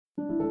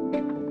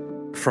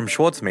From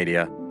Schwartz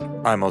Media,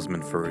 I'm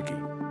Osman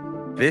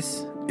Faruqi.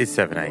 This is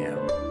 7am.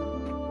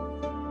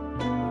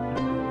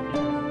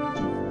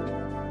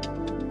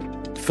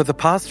 For the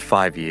past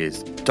 5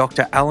 years,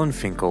 Dr. Alan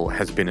Finkel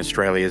has been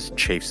Australia's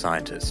chief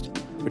scientist,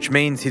 which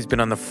means he's been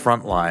on the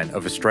front line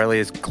of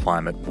Australia's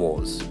climate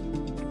wars.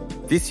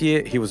 This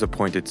year, he was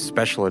appointed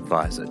Special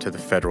Advisor to the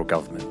federal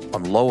government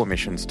on low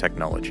emissions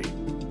technology.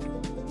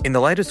 In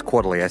the latest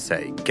quarterly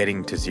essay,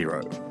 Getting to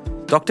Zero,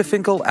 Dr.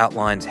 Finkel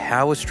outlines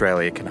how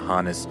Australia can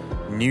harness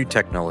new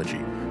technology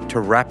to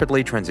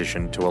rapidly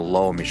transition to a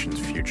low emissions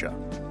future.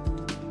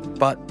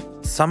 But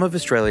some of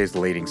Australia's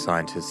leading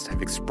scientists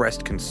have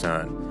expressed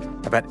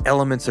concern about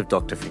elements of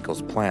Dr.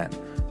 Finkel's plan,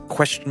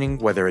 questioning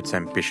whether it's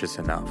ambitious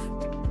enough.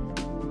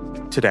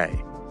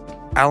 Today,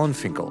 Alan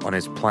Finkel on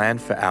his plan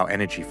for our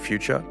energy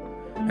future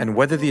and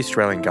whether the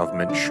Australian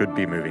government should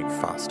be moving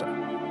faster.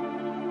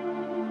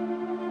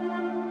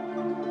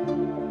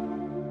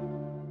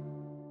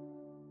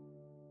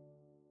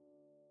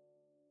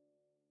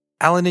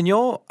 Alan, in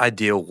your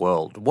ideal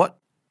world, what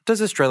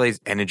does Australia's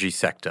energy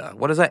sector,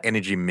 what does our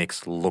energy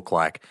mix look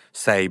like,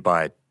 say,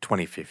 by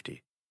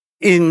 2050?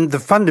 In the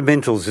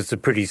fundamentals, it's a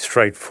pretty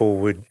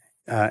straightforward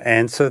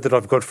answer that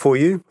I've got for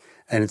you,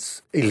 and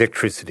it's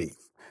electricity.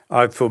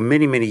 I've, for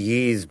many, many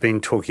years, been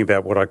talking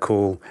about what I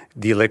call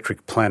the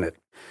electric planet.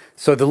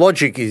 So the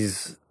logic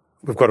is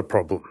we've got a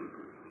problem,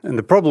 and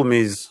the problem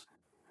is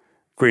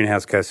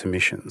greenhouse gas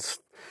emissions.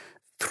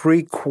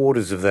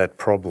 3/4 of that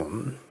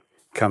problem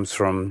comes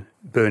from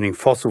burning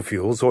fossil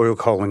fuels, oil,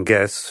 coal and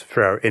gas,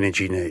 for our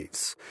energy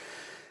needs.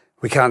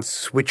 We can't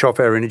switch off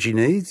our energy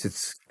needs.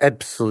 It's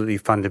absolutely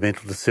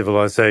fundamental to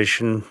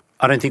civilization.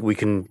 I don't think we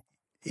can,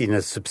 in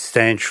a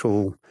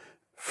substantial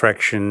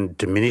fraction,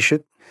 diminish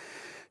it.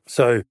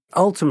 So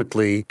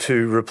ultimately,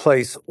 to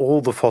replace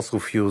all the fossil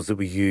fuels that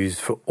we use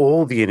for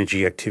all the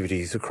energy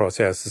activities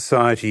across our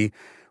society,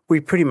 we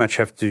pretty much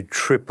have to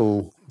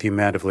triple the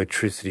amount of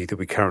electricity that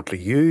we currently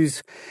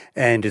use,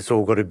 and it's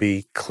all got to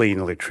be clean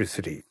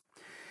electricity.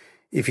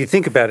 If you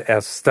think about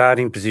our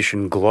starting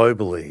position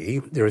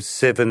globally, there are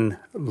 7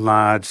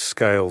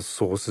 large-scale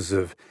sources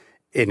of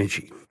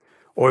energy.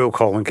 Oil,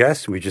 coal and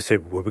gas, and we just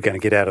said, well, we're going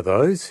to get out of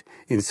those.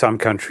 In some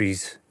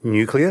countries,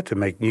 nuclear, to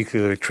make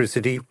nuclear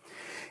electricity.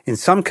 In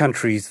some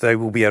countries, they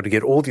will be able to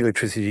get all the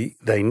electricity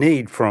they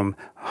need from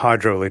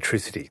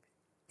hydroelectricity.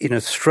 In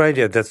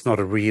Australia, that's not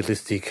a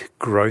realistic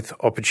growth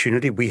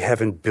opportunity. We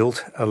haven't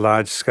built a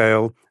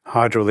large-scale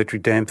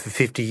hydroelectric dam for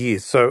 50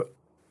 years. So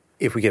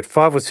if we get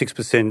 5 or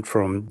 6%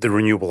 from the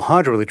renewable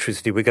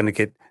hydroelectricity, we're going to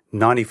get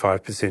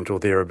 95% or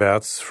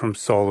thereabouts from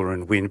solar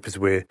and wind, because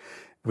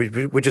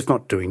we're just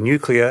not doing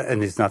nuclear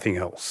and there's nothing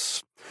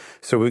else.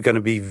 So we're going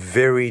to be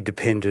very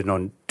dependent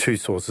on 2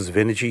 sources of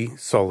energy,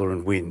 solar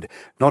and wind,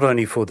 not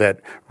only for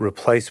that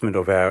replacement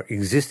of our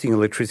existing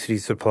electricity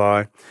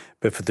supply,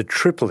 but for the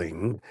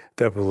tripling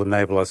that will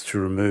enable us to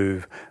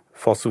remove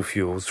fossil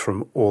fuels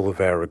from all of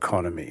our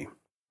economy.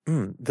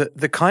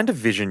 The kind of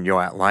vision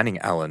you're outlining,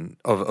 Alan,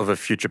 of a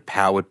future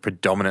powered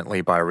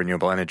predominantly by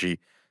renewable energy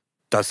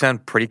does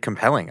sound pretty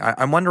compelling.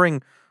 I'm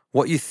wondering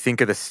what you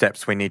think are the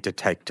steps we need to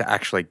take to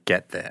actually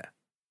get there.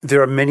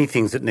 There are many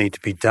things that need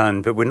to be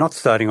done, but we're not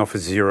starting off a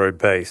zero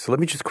base. So let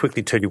me just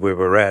quickly tell you where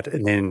we're at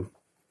and then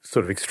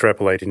sort of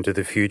extrapolate into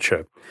the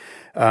future.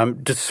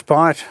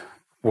 Despite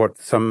what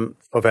some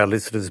of our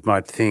listeners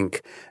might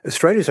think,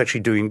 Australia is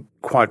actually doing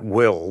quite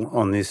well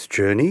on this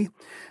journey.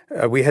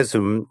 We have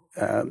some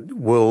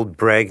world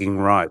bragging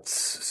rights.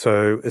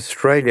 So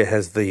Australia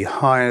has the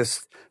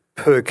highest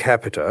per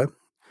capita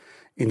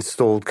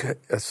installed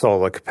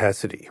solar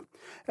capacity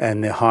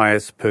and the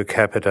highest per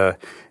capita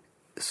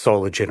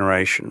solar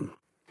generation.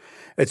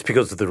 It's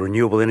because of the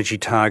renewable energy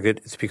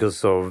target. It's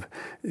because of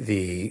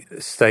the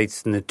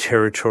states and the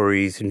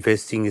territories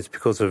investing. It's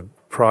because of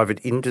private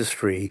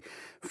industry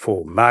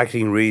for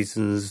marketing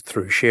reasons,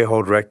 through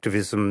shareholder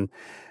activism,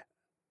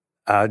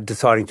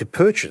 deciding to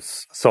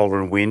purchase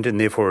solar and wind and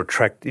therefore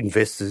attract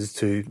investors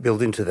to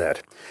build into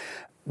that.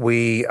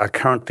 We are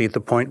currently at the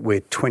point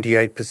where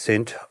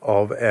 28%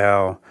 of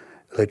our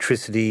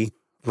electricity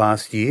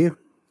last year,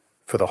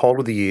 for the whole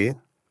of the year,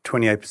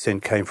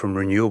 28% came from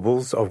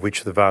renewables, of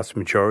which the vast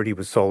majority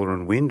was solar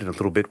and wind, and a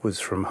little bit was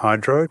from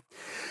hydro.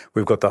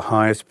 We've got the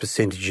highest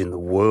percentage in the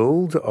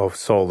world of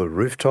solar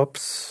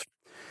rooftops.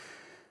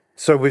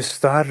 So we've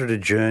started a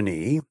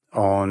journey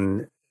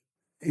on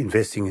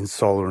investing in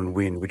solar and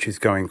wind, which is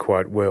going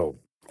quite well.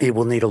 It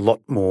will need a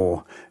lot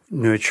more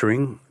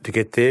nurturing to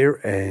get there,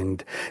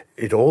 and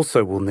it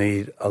also will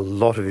need a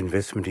lot of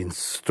investment in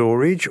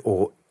storage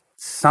or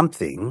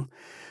something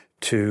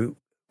to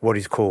what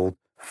is called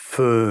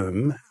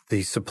firm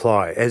the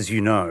supply. As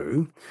you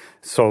know,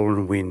 solar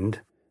and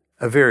wind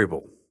are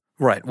variable.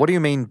 Right. What do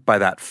you mean by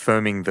that,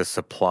 firming the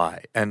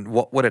supply, and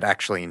what would it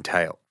actually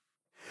entail?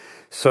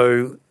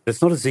 So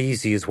it's not as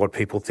easy as what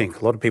people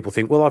think. A lot of people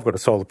think, well, I've got a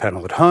solar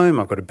panel at home,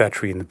 I've got a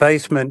battery in the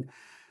basement,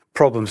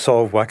 problem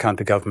solved, why can't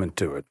the government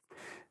do it?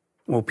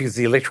 Well, because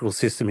the electrical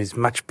system is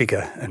much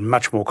bigger and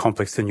much more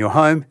complex than your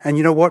home. And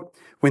you know what?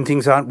 When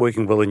things aren't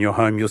working well in your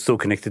home, you're still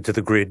connected to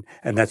the grid,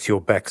 and that's your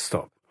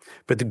backstop.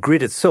 But the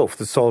grid itself,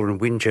 the solar and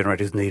wind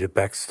generators, need a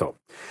backstop.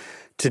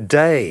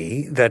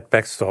 Today, that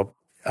backstop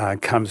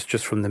comes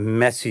just from the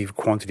massive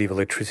quantity of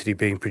electricity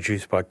being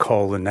produced by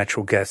coal and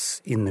natural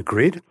gas in the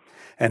grid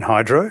and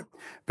hydro.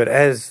 But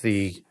as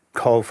the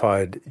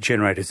coal-fired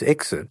generators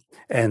exit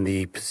and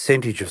the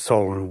percentage of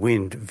solar and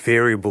wind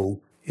variable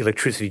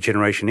electricity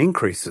generation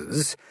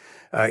increases,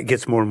 it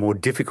gets more and more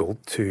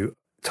difficult to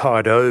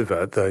tide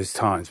over those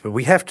times. But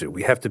we have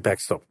to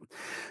backstop.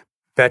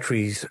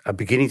 Batteries are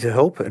beginning to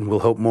help and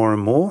will help more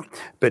and more.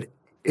 But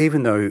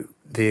even though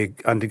they're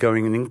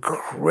undergoing an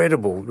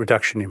incredible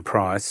reduction in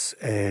price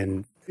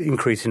and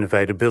increase in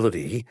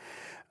availability,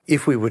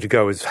 if we were to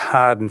go as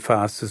hard and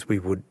fast as we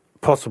would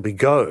possibly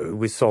go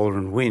with solar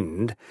and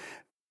wind,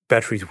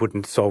 batteries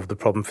wouldn't solve the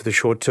problem for the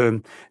short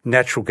term.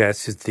 Natural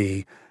gas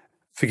is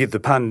forgive the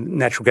pun,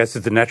 natural gas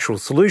is the natural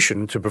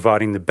solution to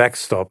providing the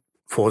backstop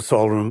for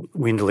solar and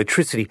wind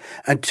electricity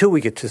until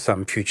we get to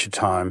some future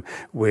time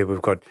where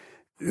we've got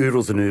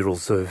oodles and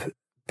oodles of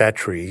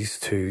batteries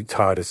to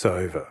tide us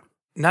over.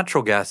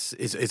 Natural gas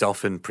is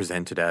often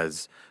presented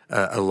as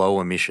a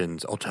low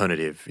emissions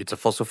alternative. It's a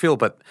fossil fuel,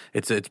 but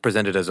it's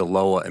presented as a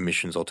lower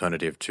emissions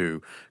alternative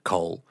to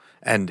coal.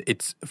 And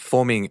it's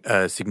forming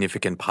a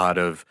significant part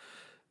of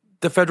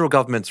the federal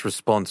government's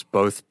response,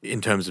 both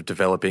in terms of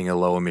developing a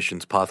low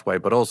emissions pathway,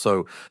 but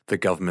also the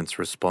government's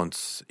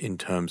response in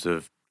terms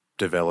of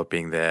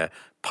developing their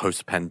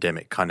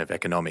post-pandemic kind of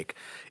economic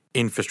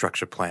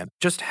infrastructure plan.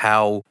 Just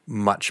how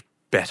much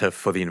better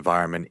for the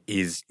environment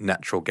is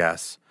natural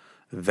gas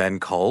than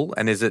coal?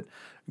 And is it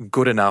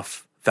good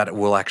enough that it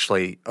will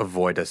actually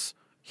avoid us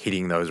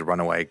hitting those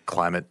runaway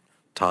climate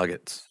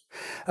targets?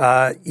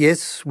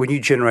 Yes, when you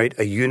generate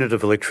a unit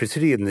of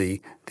electricity, and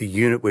the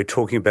unit we're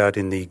talking about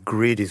in the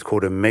grid is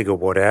called a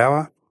megawatt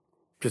hour,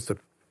 just a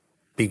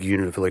big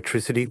unit of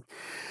electricity.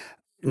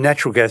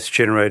 Natural gas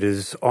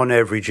generators, on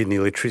average in the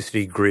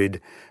electricity grid,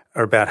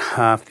 are about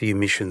half the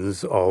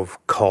emissions of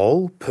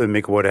coal per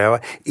megawatt hour,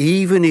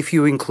 even if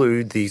you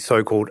include the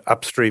so-called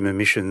upstream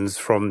emissions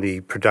from the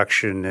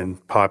production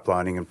and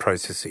pipelining and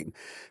processing.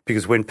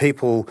 Because when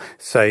people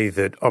say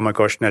that, oh my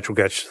gosh, natural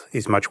gas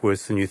is much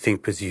worse than you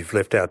think because you've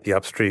left out the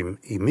upstream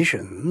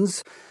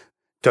emissions,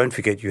 don't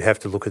forget you have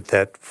to look at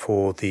that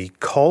for the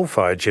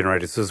coal-fired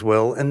generators as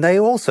well, and they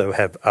also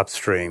have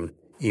upstream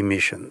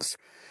emissions.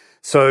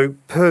 So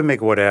per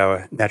megawatt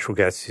hour, natural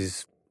gas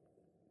is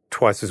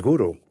twice as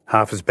good or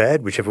half as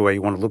bad, whichever way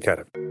you want to look at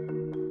it.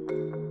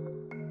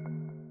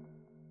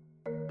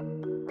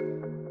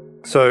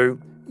 So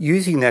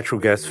using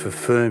natural gas for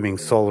firming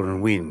solar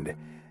and wind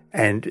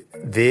and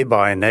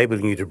thereby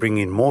enabling you to bring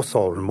in more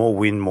solar and more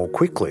wind more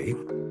quickly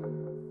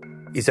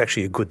is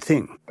actually a good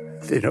thing.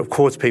 And of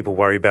course, people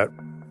worry about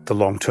the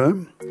long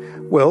term.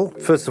 Well,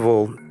 first of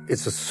all,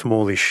 it's a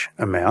smallish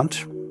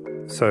amount,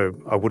 so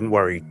I wouldn't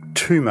worry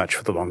too much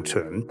for the long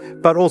term.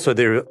 But also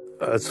there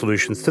are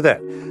solutions to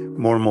that.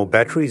 More and more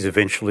batteries,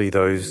 eventually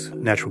those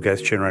natural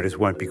gas generators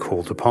won't be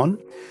called upon.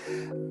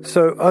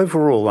 So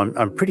overall,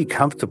 I'm pretty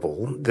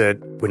comfortable that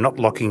we're not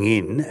locking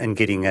in and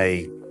getting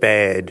a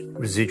bad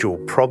residual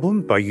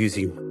problem by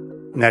using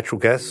natural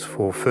gas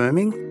for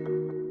firming.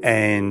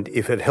 And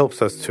if it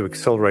helps us to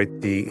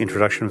accelerate the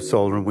introduction of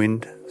solar and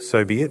wind,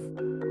 so be it.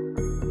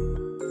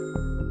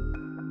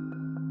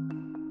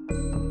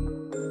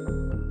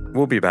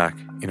 We'll be back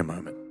in a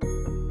moment.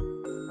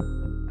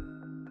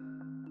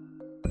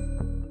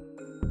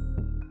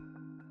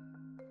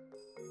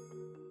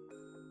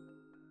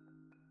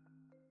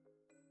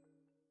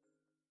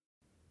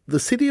 The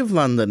City of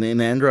London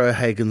in Andrew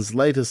O'Hagan's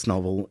latest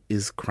novel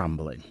is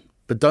crumbling.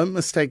 But don't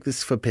mistake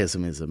this for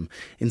pessimism.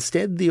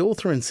 Instead, the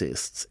author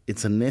insists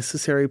it's a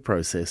necessary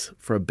process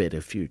for a better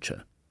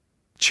future.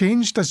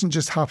 Change doesn't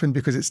just happen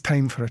because it's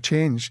time for a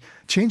change.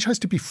 Change has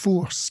to be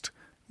forced.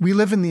 We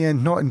live in the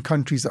end not in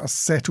countries that are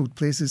settled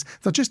places.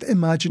 They're just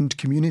imagined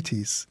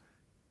communities.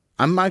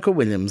 I'm Michael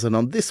Williams, and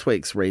on this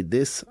week's Read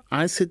This,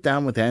 I sit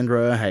down with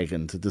Andrew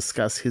O'Hagan to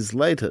discuss his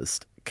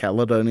latest,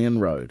 Caledonian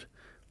Road.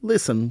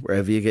 Listen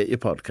wherever you get your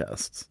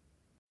podcasts.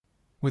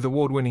 With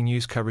award-winning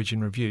news coverage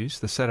and reviews,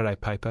 The Saturday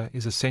Paper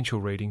is essential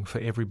reading for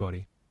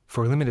everybody.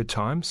 For a limited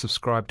time,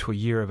 subscribe to a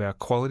year of our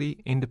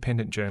quality,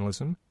 independent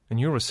journalism, and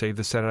you'll receive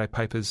The Saturday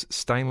Paper's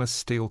stainless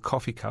steel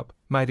coffee cup,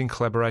 made in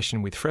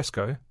collaboration with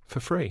Fresco,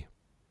 for free.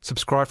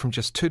 Subscribe from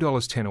just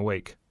 $2.10 a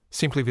week.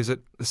 Simply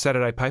visit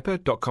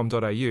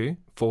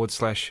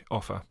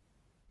thesaturdaypaper.com.au/offer.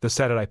 The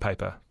Saturday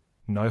Paper.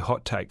 No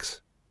hot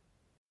takes.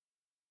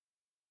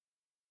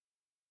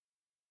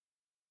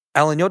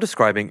 Alan, you're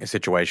describing a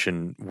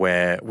situation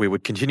where we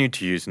would continue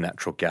to use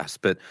natural gas,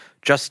 but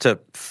just to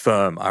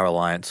firm our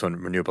reliance on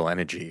renewable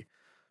energy.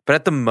 But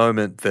at the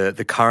moment,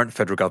 the current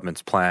federal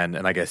government's plan,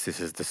 and I guess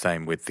this is the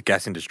same with the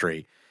gas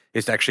industry,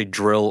 is to actually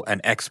drill and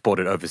export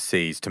it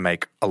overseas to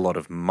make a lot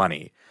of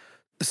money.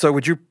 So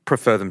would you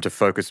prefer them to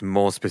focus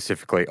more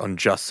specifically on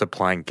just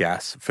supplying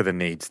gas for the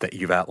needs that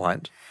you've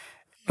outlined?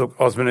 Look,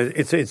 Osman,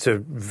 it's a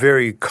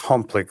very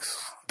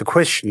complex... The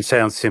question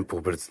sounds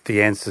simple, but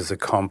the answers are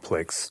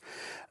complex.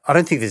 I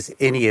don't think there's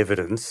any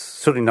evidence,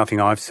 certainly nothing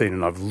I've seen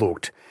and I've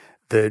looked,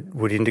 that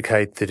would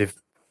indicate that if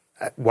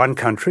one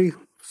country,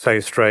 say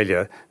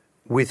Australia,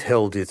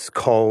 withheld its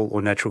coal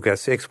or natural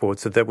gas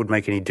exports, that would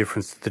make any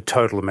difference to the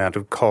total amount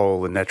of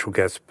coal and natural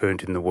gas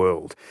burnt in the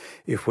world.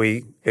 If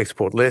we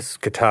export less,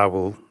 Qatar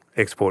will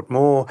export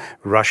more,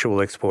 Russia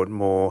will export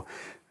more,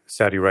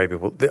 Saudi Arabia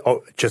will,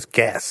 just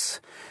gas,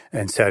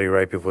 and Saudi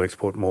Arabia will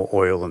export more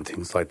oil and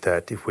things like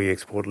that. If we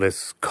export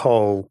less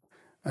coal,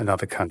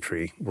 another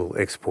country will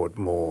export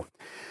more.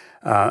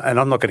 And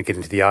I'm not going to get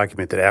into the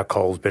argument that our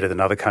coal is better than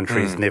other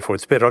countries and therefore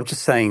it's better. I'm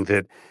just saying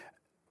that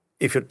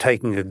if you're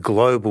taking a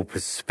global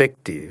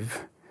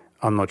perspective,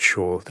 I'm not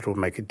sure that it will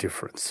make a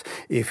difference.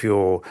 If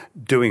you're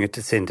doing it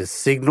to send a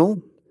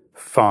signal,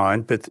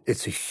 fine, but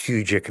it's a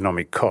huge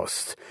economic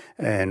cost.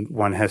 And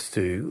one has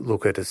to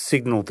look at a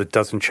signal that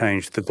doesn't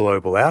change the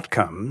global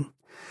outcome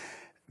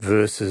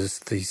versus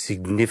the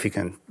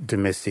significant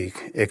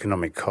domestic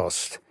economic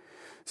cost.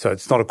 So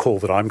it's not a call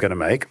that I'm going to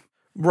make.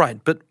 Right,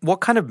 but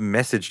what kind of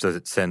message does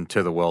it send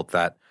to the world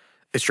that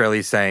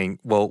Australia's saying,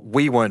 well,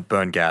 we won't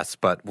burn gas,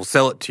 but we'll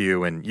sell it to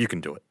you and you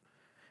can do it?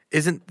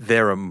 Isn't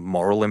there a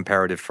moral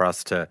imperative for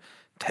us to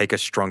take a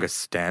stronger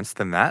stance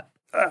than that?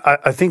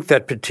 I think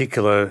that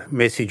particular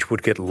message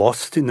would get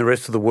lost in the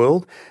rest of the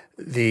world.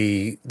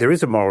 There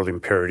is a moral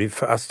imperative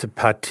for us to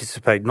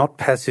participate, not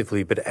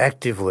passively, but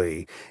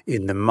actively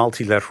in the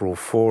multilateral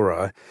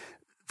fora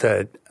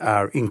that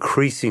are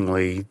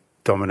increasingly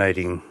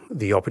dominating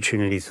the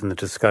opportunities and the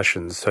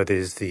discussions. So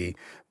there's the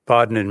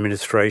Biden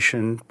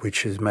administration,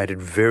 which has made it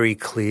very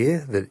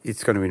clear that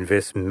it's going to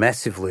invest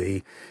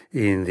massively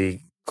in the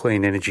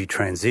clean energy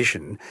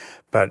transition,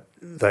 but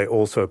they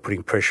also are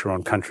putting pressure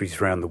on countries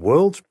around the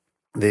world.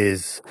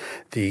 There's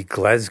the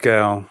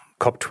Glasgow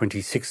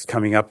COP26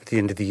 coming up at the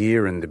end of the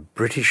year, and the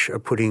British are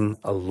putting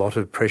a lot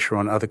of pressure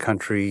on other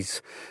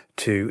countries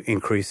to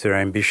increase their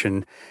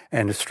ambition,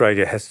 and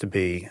Australia has to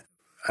be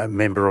a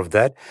member of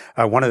that.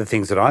 One of the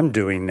things that I'm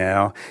doing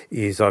now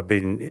is I've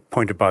been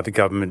appointed by the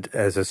government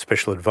as a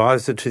special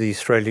advisor to the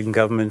Australian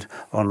government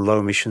on low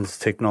emissions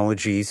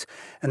technologies,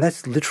 and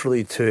that's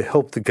literally to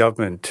help the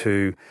government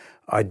to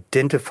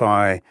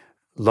identify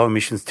low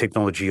emissions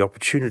technology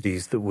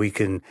opportunities that we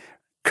can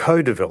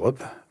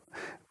co-develop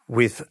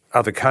with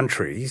other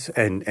countries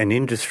and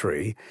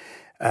industry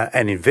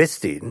and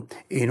invest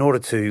in order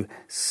to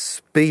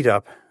speed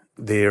up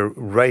their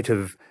rate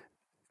of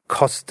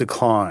cost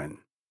decline.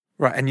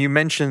 Right, and you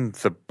mentioned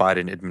the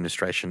Biden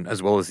administration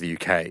as well as the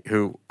UK,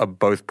 who are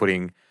both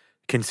putting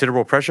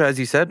considerable pressure, as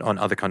you said, on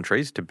other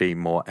countries to be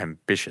more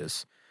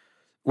ambitious.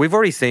 We've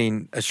already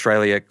seen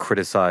Australia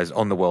criticised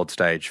on the world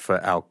stage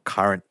for our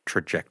current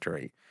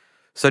trajectory.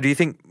 So do you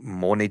think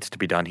more needs to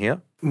be done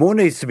here? More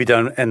needs to be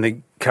done, and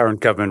the current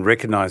government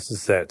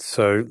recognises that.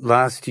 So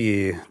last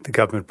year, the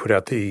government put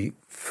out the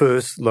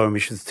first low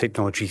emissions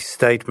technology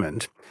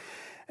statement,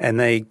 and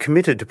they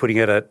committed to putting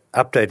out an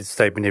updated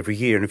statement every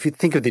year. And if you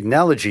think of the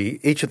analogy,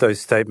 each of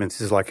those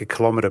statements is like a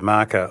kilometre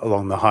marker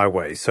along the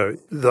highway. So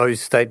those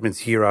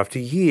statements year after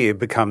year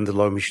become the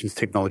low emissions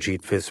technology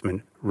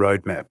investment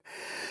roadmap.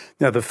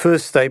 Now, the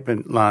first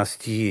statement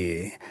last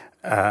year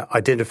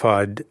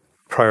identified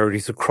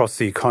priorities across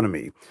the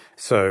economy.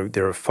 So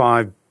there are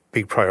 5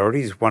 big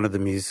priorities. One of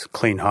them is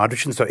clean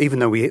hydrogen. So even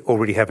though we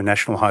already have a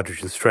national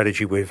hydrogen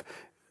strategy, we've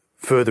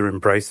further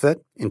embraced that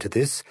into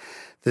this.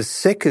 The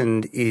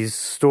second is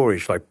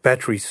storage, like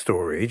battery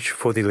storage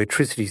for the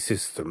electricity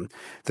system.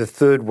 The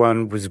third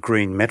one was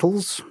green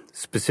metals,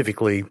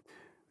 specifically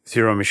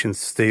zero emissions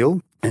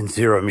steel and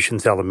zero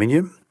emissions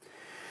aluminium.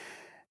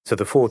 So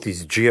the fourth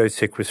is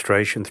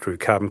geosequestration through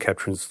carbon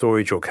capture and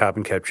storage, or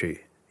carbon capture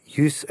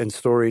use and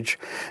storage.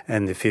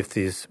 And the fifth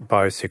is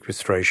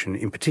biosequestration,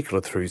 in particular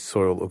through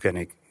soil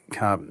organic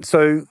carbon.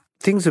 So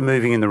things are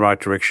moving in the right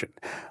direction.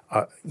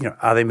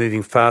 Are they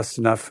moving fast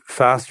enough?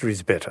 Faster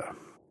is better,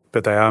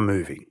 but they are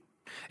moving.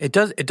 It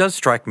does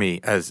strike me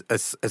as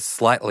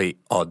slightly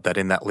odd that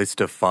in that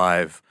list of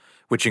 5,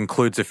 which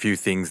includes a few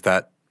things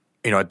that,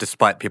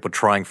 despite people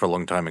trying for a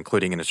long time,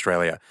 including in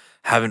Australia,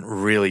 haven't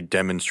really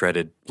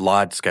demonstrated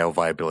large-scale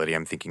viability.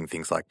 I'm thinking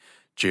things like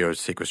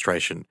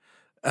geosequestration.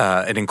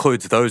 It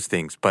includes those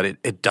things, but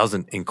it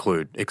doesn't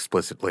include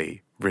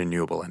explicitly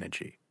renewable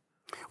energy.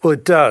 Well,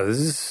 it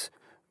does.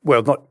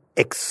 Well, not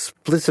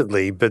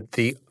explicitly, but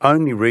the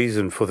only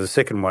reason for the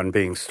second one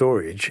being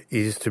storage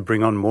is to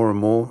bring on more and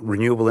more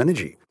renewable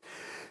energy.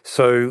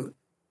 So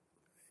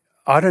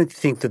I don't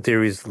think that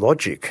there is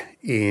logic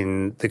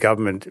in the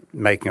government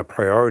making a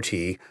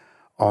priority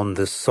on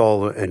the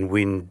solar and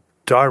wind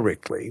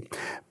directly,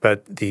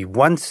 but the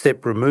one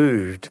step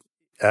removed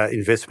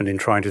investment in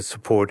trying to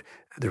support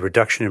the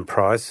reduction in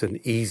price and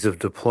ease of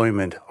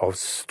deployment of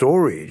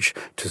storage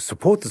to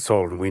support the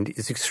solar and wind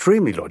is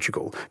extremely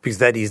logical, because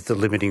that is the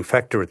limiting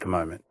factor at the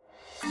moment.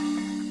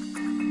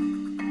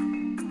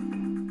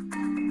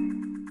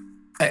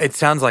 It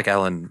sounds like,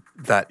 Alan,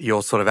 that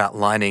you're sort of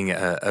outlining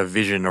a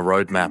vision, a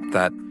roadmap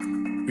that,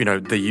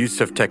 the use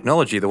of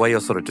technology, the way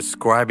you're sort of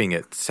describing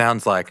it,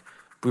 sounds like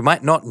we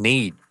might not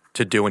need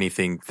to do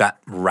anything that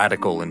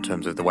radical in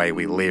terms of the way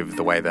we live,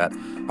 the way that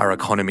our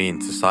economy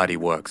and society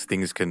works.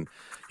 Things can,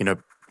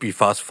 you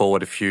fast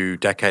forward a few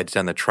decades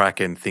down the track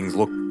and things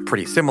look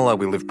pretty similar.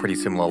 We live pretty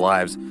similar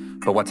lives.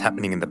 But what's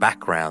happening in the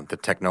background, the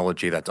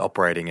technology that's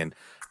operating and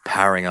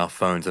powering our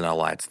phones and our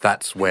lights,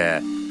 that's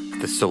where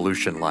the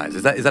solution lies.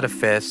 Is that a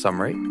fair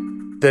summary?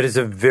 That is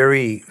a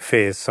very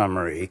fair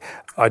summary.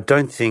 I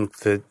don't think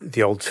that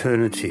the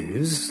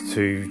alternatives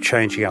to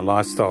changing our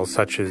lifestyles,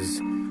 such as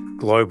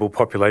global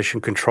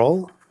population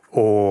control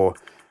or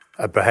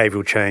a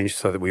behavioural change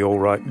so that we all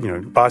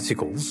ride,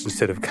 bicycles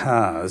instead of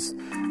cars,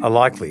 are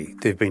likely.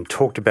 They've been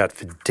talked about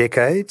for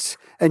decades.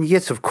 And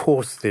yes, of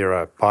course, there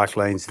are bike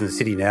lanes in the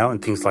city now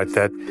and things like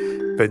that,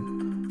 but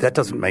that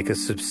doesn't make a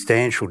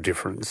substantial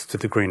difference to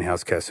the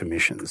greenhouse gas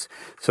emissions.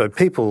 So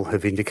people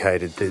have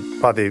indicated that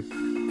by their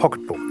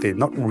pocketbook, they're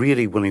not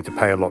really willing to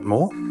pay a lot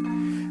more,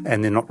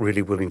 and they're not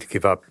really willing to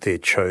give up their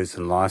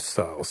chosen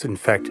lifestyles. In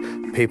fact,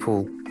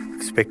 people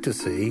expect to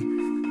see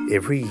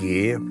every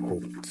year,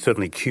 or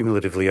certainly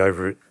cumulatively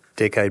over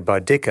decade by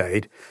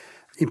decade,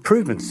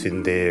 improvements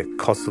in their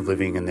cost of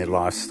living and their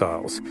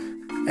lifestyles.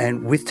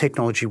 And with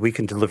technology, we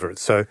can deliver it.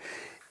 So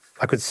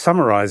I could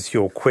summarise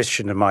your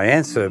question and my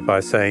answer by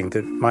saying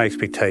that my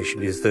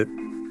expectation is that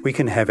we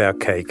can have our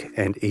cake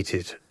and eat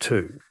it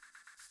too.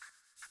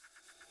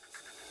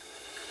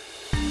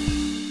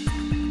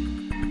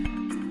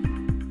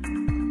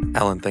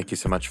 Alan, thank you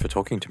so much for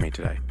talking to me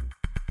today.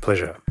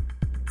 Pleasure.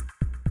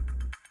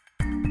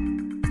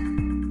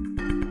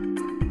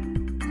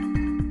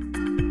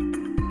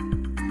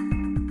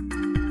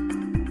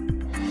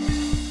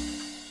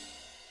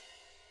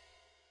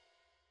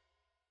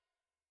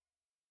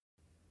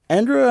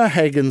 Andrew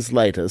O'Hagan's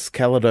latest,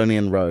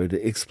 Caledonian Road,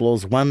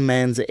 explores one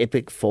man's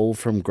epic fall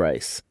from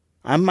grace.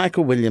 I'm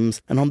Michael Williams,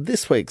 and on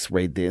this week's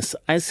Read This,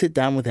 I sit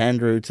down with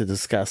Andrew to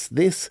discuss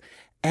this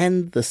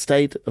and the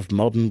state of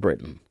modern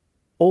Britain.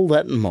 All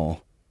that and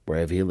more,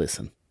 wherever you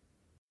listen.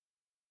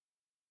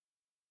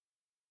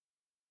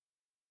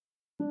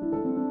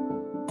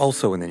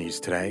 Also in the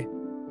news today,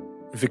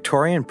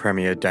 Victorian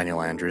Premier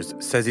Daniel Andrews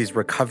says he's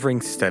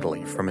recovering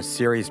steadily from a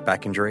serious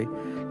back injury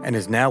and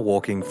is now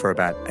walking for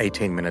about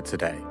 18 minutes a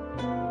day.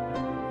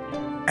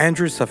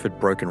 Andrews suffered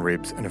broken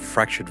ribs and a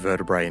fractured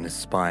vertebrae in his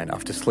spine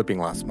after slipping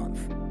last month.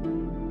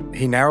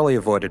 He narrowly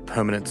avoided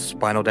permanent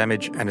spinal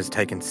damage and has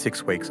taken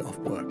 6 weeks off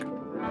work.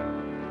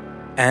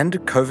 And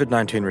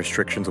COVID-19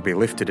 restrictions will be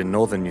lifted in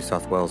northern New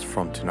South Wales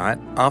from tonight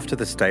after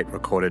the state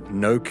recorded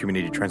no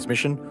community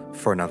transmission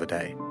for another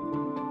day.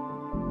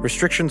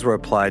 Restrictions were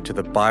applied to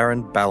the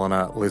Byron,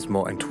 Ballina,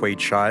 Lismore and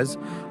Tweed Shires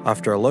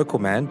after a local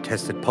man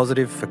tested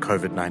positive for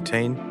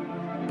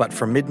COVID-19, but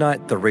from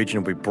midnight the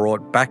region will be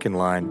brought back in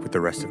line with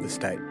the rest of the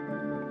state.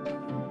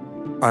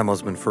 I'm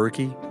Osman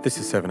Faruqi, this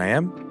is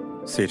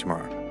 7am, see you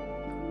tomorrow.